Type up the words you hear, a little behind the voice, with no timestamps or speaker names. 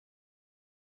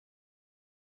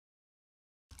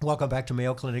Welcome back to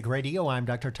Mayo Clinic Radio. I'm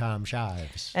Dr. Tom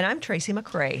Shives. And I'm Tracy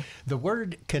McRae. The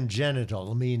word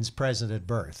congenital means present at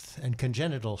birth, and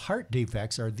congenital heart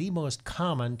defects are the most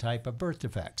common type of birth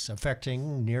defects,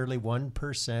 affecting nearly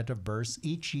 1% of births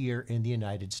each year in the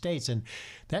United States. And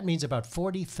that means about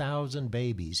 40,000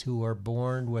 babies who are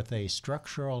born with a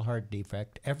structural heart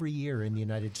defect every year in the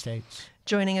United States.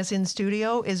 Joining us in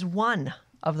studio is one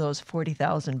of those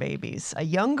 40,000 babies, a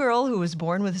young girl who was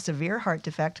born with a severe heart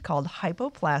defect called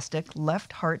hypoplastic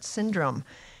left heart syndrome.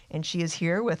 And she is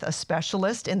here with a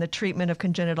specialist in the treatment of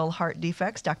congenital heart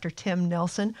defects, Dr. Tim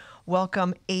Nelson.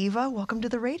 Welcome, Ava. Welcome to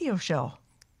the radio show.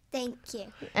 Thank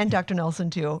you. And Dr. Nelson,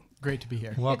 too. Great to be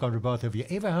here. Welcome to both of you.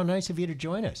 Ava, how nice of you to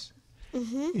join us.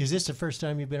 Mm-hmm. Is this the first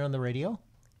time you've been on the radio?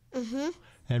 Mm-hmm.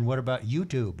 And what about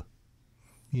YouTube?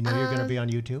 You know you're going to be on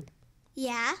YouTube?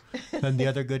 Yeah. And the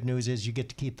other good news is you get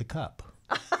to keep the cup.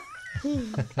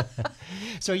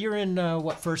 So you're in,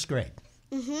 first grade?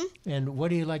 Mm-hmm. And what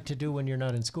do you like to do when you're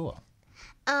not in school?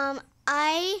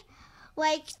 I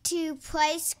like to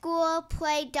play school,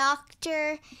 play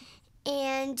doctor,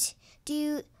 and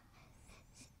do...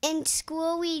 In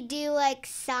school, we do, like,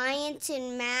 science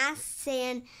and math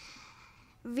and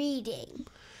reading.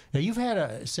 Now, you've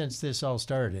had, since this all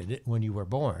started, when you were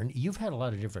born, you've had a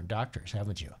lot of different doctors,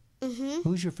 haven't you? Mm-hmm.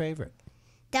 Who's your favorite?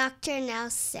 Dr.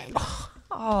 Nelson.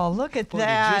 Oh, look at Boy,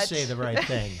 that. did you say the right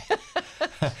thing.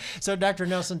 So, Dr.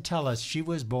 Nelson, tell us, she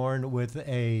was born with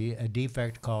a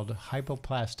defect called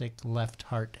hypoplastic left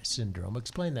heart syndrome.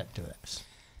 Explain that to us.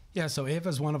 Yeah, so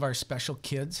Ava's one of our special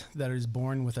kids that is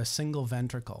born with a single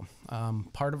ventricle.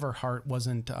 Part of her heart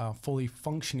wasn't fully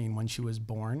functioning when she was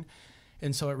born,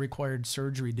 and so it required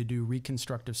surgery to do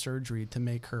reconstructive surgery to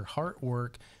make her heart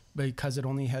work because it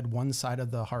only had one side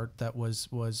of the heart that was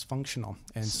functional.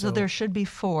 And So there should be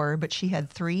 4, but she had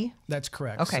 3? That's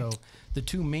correct. Okay. So the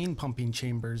 2 main pumping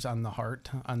chambers on the heart,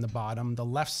 on the bottom, the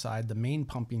left side, the main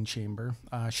pumping chamber,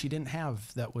 she didn't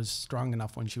have that was strong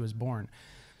enough when she was born.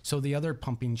 So the other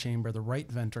pumping chamber, the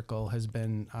right ventricle, has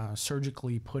been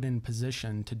surgically put in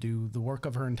position to do the work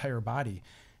of her entire body.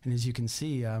 And as you can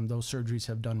see, those surgeries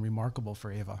have done remarkable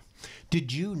for Ava.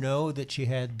 Did you know that she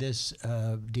had this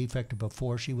defect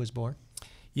before she was born?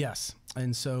 Yes.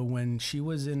 And so when she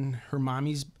was in her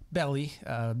mommy's belly,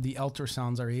 the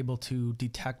ultrasounds are able to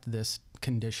detect this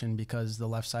condition because the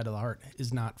left side of the heart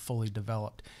is not fully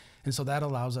developed. And so that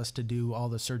allows us to do all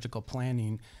the surgical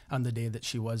planning on the day that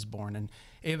she was born. And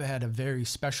Ava had a very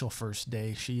special first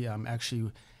day. She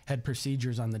actually had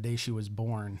procedures on the day she was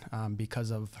born because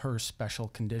of her special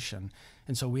condition.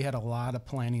 And so we had a lot of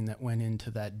planning that went into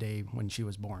that day when she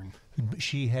was born.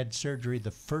 She had surgery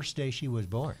the first day she was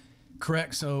born.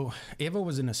 Correct. So Ava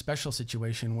was in a special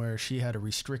situation where she had a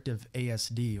restrictive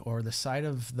ASD, or the side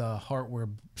of the heart where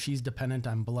she's dependent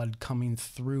on blood coming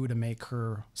through to make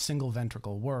her single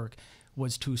ventricle work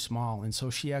was too small. And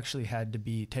so she actually had to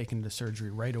be taken to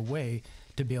surgery right away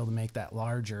to be able to make that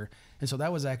larger. And so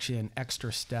that was actually an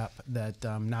extra step that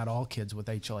not all kids with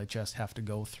HLHS have to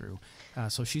go through.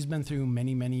 So she's been through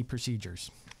many, many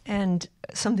procedures. And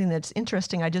something that's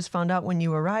interesting, I just found out when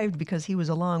you arrived, because he was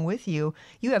along with you,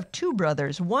 you have 2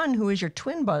 brothers. One who is your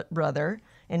twin brother,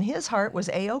 and his heart was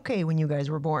A-OK when you guys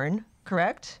were born,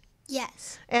 correct?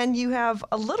 Yes. And you have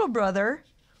a little brother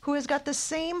who has got the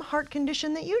same heart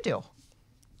condition that you do.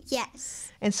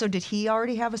 Yes. And so did he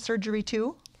already have a surgery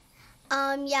too?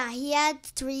 Yeah, he had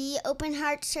 3 open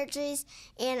heart surgeries,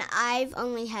 and I've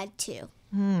only had 2.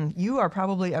 You are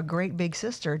probably a great big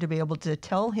sister to be able to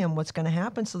tell him what's going to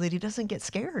happen so that he doesn't get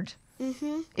scared.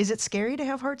 Mm-hmm. Is it scary to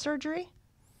have heart surgery?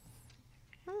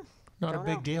 Not a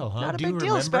big deal, huh? Not a Do you big deal,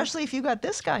 remember? especially if you got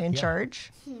this guy in Yeah.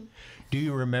 charge. Do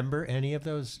you remember any of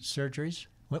those surgeries?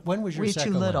 When was your Were you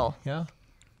second too one? little? Yeah.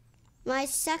 My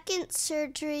second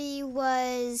surgery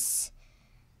was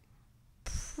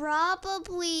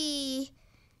probably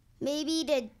maybe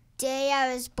the day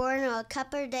I was born or a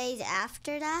couple of days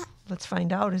after that. Let's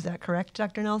find out. Is that correct,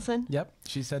 Dr. Nelson? Yep,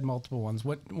 she said multiple ones.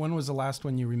 When was the last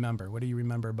one you remember? What do you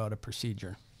remember about a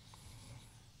procedure?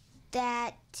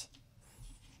 That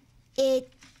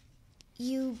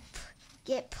you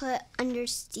get put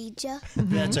anesthesia.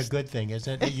 That's a good thing,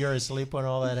 isn't it? You're asleep when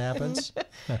all that happens.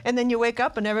 And then you wake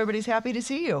up and everybody's happy to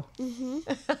see you.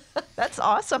 Mm-hmm. That's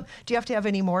awesome. Do you have to have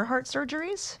any more heart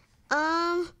surgeries?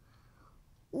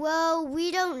 Well,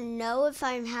 we don't know if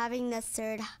I'm having the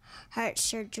 3rd heart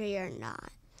surgery or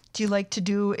not. Do you like to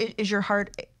do, is your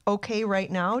heart okay right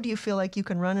now? Do you feel like you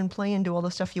can run and play and do all the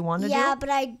stuff you want to do? Yeah, but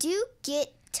I do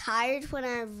get tired when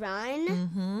I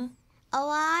run a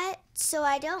lot, so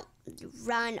I don't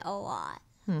run a lot.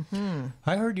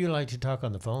 I heard you like to talk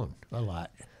on the phone a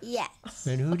lot. Yes.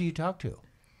 And who do you talk to?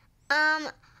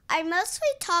 I mostly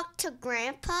talk to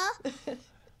Grandpa.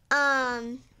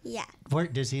 Yeah. Where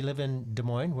does he live in Des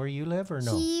Moines, where you live, or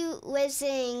no? He lives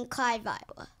in Clyde,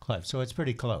 Iowa. Clive, so it's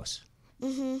pretty close.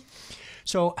 Mm-hmm.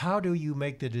 So how do you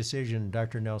make the decision,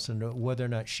 Dr. Nelson, whether or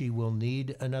not she will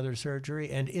need another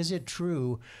surgery? And is it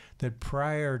true that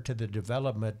prior to the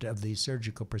development of these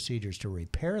surgical procedures to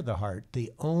repair the heart,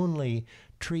 the only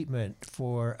treatment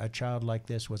for a child like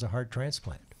this was a heart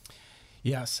transplant?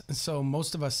 Yes. So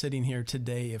most of us sitting here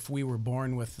today, if we were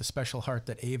born with the special heart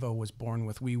that Ava was born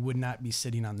with, we would not be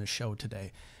sitting on this show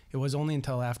today. It was only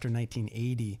until after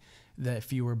 1980 that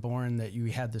if you were born that you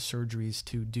had the surgeries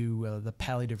to do the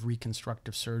palliative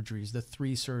reconstructive surgeries, the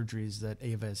 3 surgeries that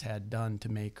Ava has had done to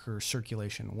make her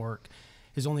circulation work,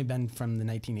 has only been from the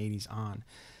 1980s on.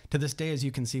 To this day, as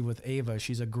you can see with Ava,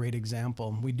 she's a great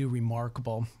example. We do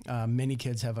remarkable. Many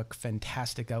kids have a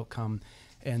fantastic outcome,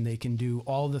 and they can do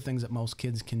all the things that most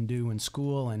kids can do in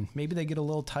school, and maybe they get a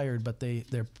little tired, but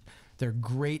they're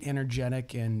great,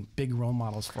 energetic, and big role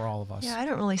models for all of us. Yeah, I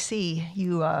don't really see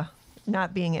you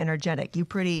not being energetic.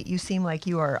 You seem like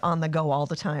you are on the go all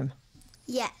the time.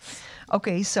 Yes.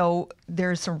 Okay, so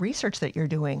there's some research that you're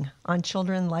doing on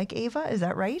children like Ava, is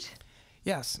that right?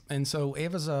 Yes, and so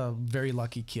Ava's a very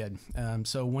lucky kid.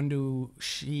 So when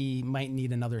she might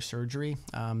need another surgery?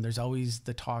 There's always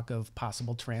the talk of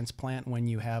possible transplant when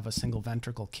you have a single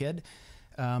ventricle kid.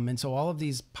 And so all of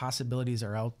these possibilities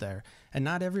are out there, and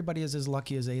not everybody is as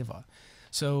lucky as Ava.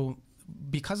 So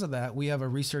because of that, we have a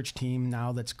research team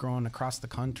now that's grown across the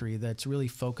country that's really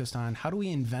focused on how do we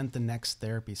invent the next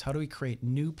therapies? How do we create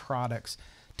new products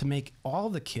to make all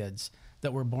the kids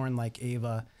that were born like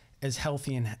Ava as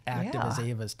healthy and active as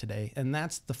Ava's today? And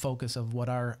that's the focus of what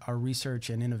our research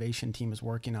and innovation team is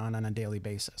working on a daily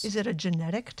basis. Is it a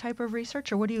genetic type of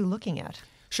research, or what are you looking at?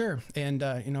 Sure. And,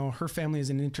 her family is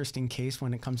an interesting case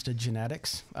when it comes to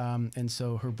genetics. And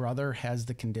so her brother has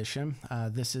the condition.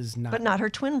 This is not... But not her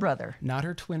twin brother. Not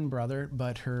her twin brother,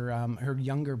 but her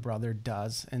younger brother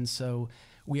does. And so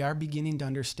we are beginning to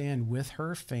understand with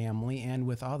her family and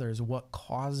with others what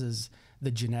causes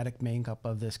the genetic makeup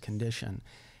of this condition.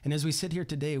 And as we sit here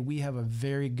today, we have a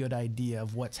very good idea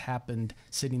of what's happened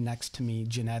sitting next to me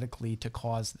genetically to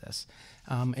cause this.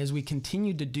 As we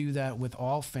continue to do that with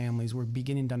all families, we're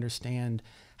beginning to understand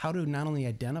how to not only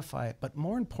identify it, but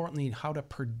more importantly, how to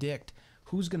predict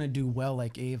who's going to do well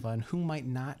like Ava and who might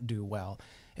not do well.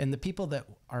 And the people that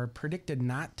are predicted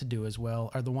not to do as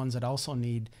well are the ones that also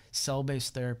need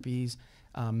cell-based therapies,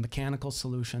 mechanical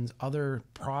solutions, other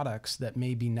products that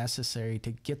may be necessary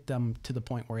to get them to the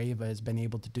point where Ava has been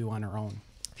able to do on her own.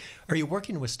 Are you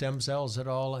working with stem cells at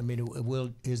all? I mean,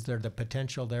 is there the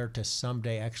potential there to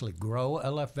someday actually grow a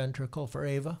left ventricle for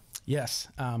Ava? Yes.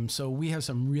 So we have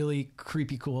some really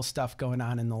creepy cool stuff going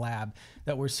on in the lab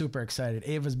that we're super excited.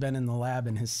 Ava's been in the lab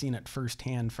and has seen it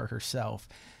firsthand for herself.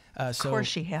 Of course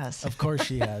she has. Of course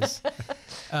she has.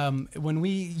 When we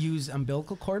use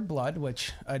umbilical cord blood,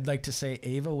 which I'd like to say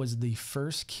Ava was the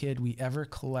first kid we ever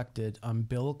collected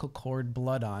umbilical cord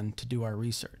blood on to do our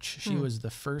research. She was the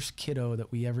first kiddo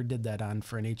that we ever did that on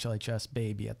for an HLHS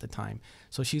baby at the time.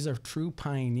 So she's a true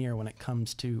pioneer when it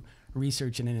comes to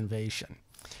research and innovation.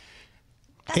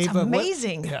 That's Ava,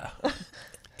 amazing.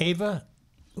 Ava,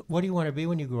 what do you want to be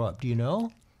when you grow up? Do you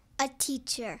know? A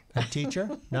teacher. A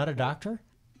teacher? Not a doctor?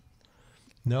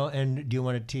 No, and do you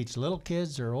want to teach little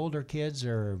kids or older kids,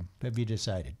 or have you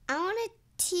decided? I want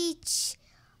to teach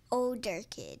older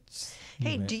kids.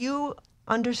 Hey, do you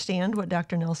understand what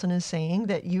Dr. Nelson is saying?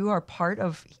 That you are part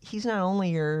of, he's not only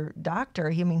your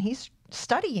doctor, he's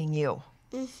studying you.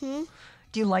 Mm-hmm.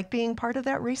 Do you like being part of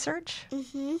that research?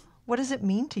 Mm-hmm. What does it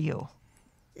mean to you?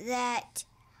 That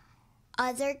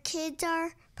other kids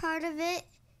are part of it,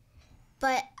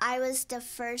 but I was the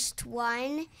first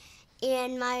one.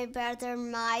 And my brother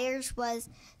Myers was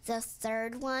the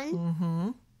third one. Mm-hmm.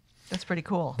 That's pretty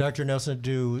cool. Dr.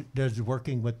 Nelson, does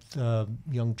working with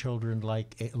young children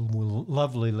like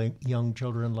lovely young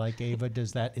children like Ava,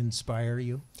 does that inspire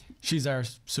you? She's our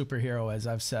superhero, as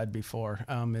I've said before.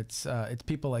 It's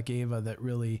people like Ava that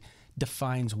really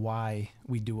defines why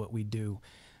we do what we do.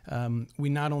 We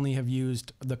not only have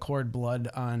used the cord blood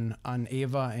on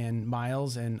Ava and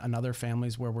Miles and other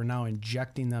families where we're now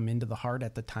injecting them into the heart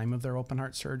at the time of their open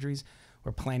heart surgeries.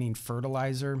 We're planting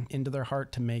fertilizer into their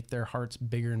heart to make their hearts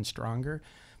bigger and stronger.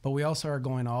 But we also are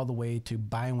going all the way to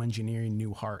bioengineering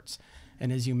new hearts.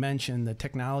 And as you mentioned, the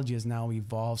technology has now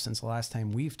evolved since the last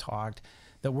time we've talked,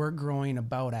 that we're growing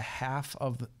about a half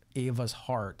of Ava's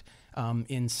heart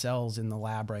in cells in the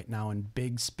lab right now in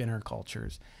big spinner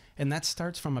cultures. And that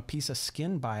starts from a piece of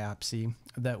skin biopsy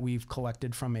that we've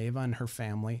collected from Ava and her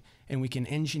family. And we can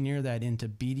engineer that into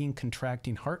beating,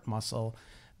 contracting heart muscle,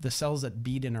 the cells that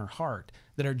beat in her heart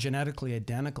that are genetically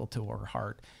identical to her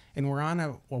heart. And we're on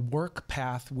a work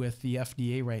path with the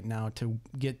FDA right now to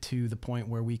get to the point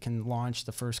where we can launch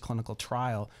the first clinical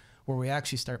trial where we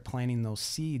actually start planting those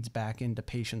seeds back into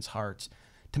patients' hearts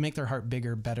to make their heart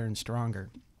bigger, better, and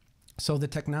stronger. So the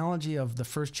technology of the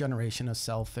first generation of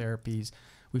cell therapies,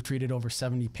 we've treated over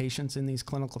 70 patients in these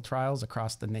clinical trials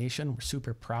across the nation. We're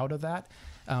super proud of that.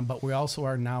 But we also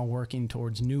are now working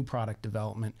towards new product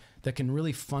development that can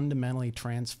really fundamentally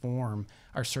transform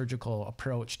our surgical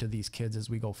approach to these kids as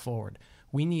we go forward.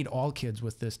 We need all kids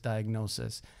with this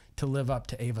diagnosis to live up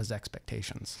to Ava's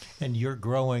expectations. And you're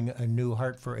growing a new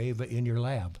heart for Ava in your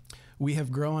lab. We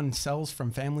have grown cells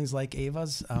from families like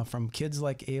Ava's, from kids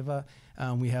like Ava.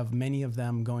 We have many of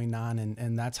them going on,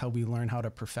 and that's how we learn how to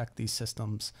perfect these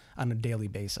systems on a daily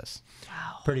basis.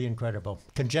 Wow. Pretty incredible.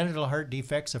 Congenital heart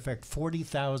defects affect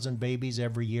 40,000 babies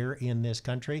every year in this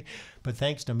country. But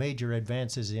thanks to major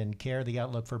advances in care, the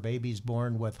outlook for babies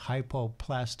born with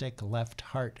hypoplastic left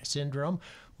heart syndrome,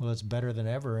 well, it's better than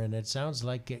ever, and it sounds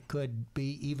like it could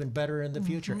be even better in the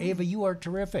future. Ava, you are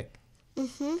terrific.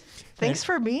 Thanks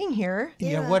for being here.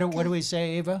 Yeah, what do we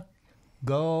say, Ava?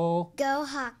 Go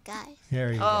Hawkeye.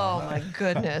 There you Oh, go. my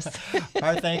goodness.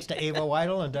 Our thanks to Ava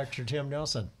Weitl and Dr. Tim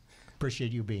Nelson.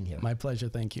 Appreciate you being here. My pleasure.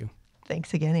 Thank you.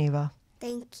 Thanks again, Ava.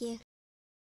 Thank you.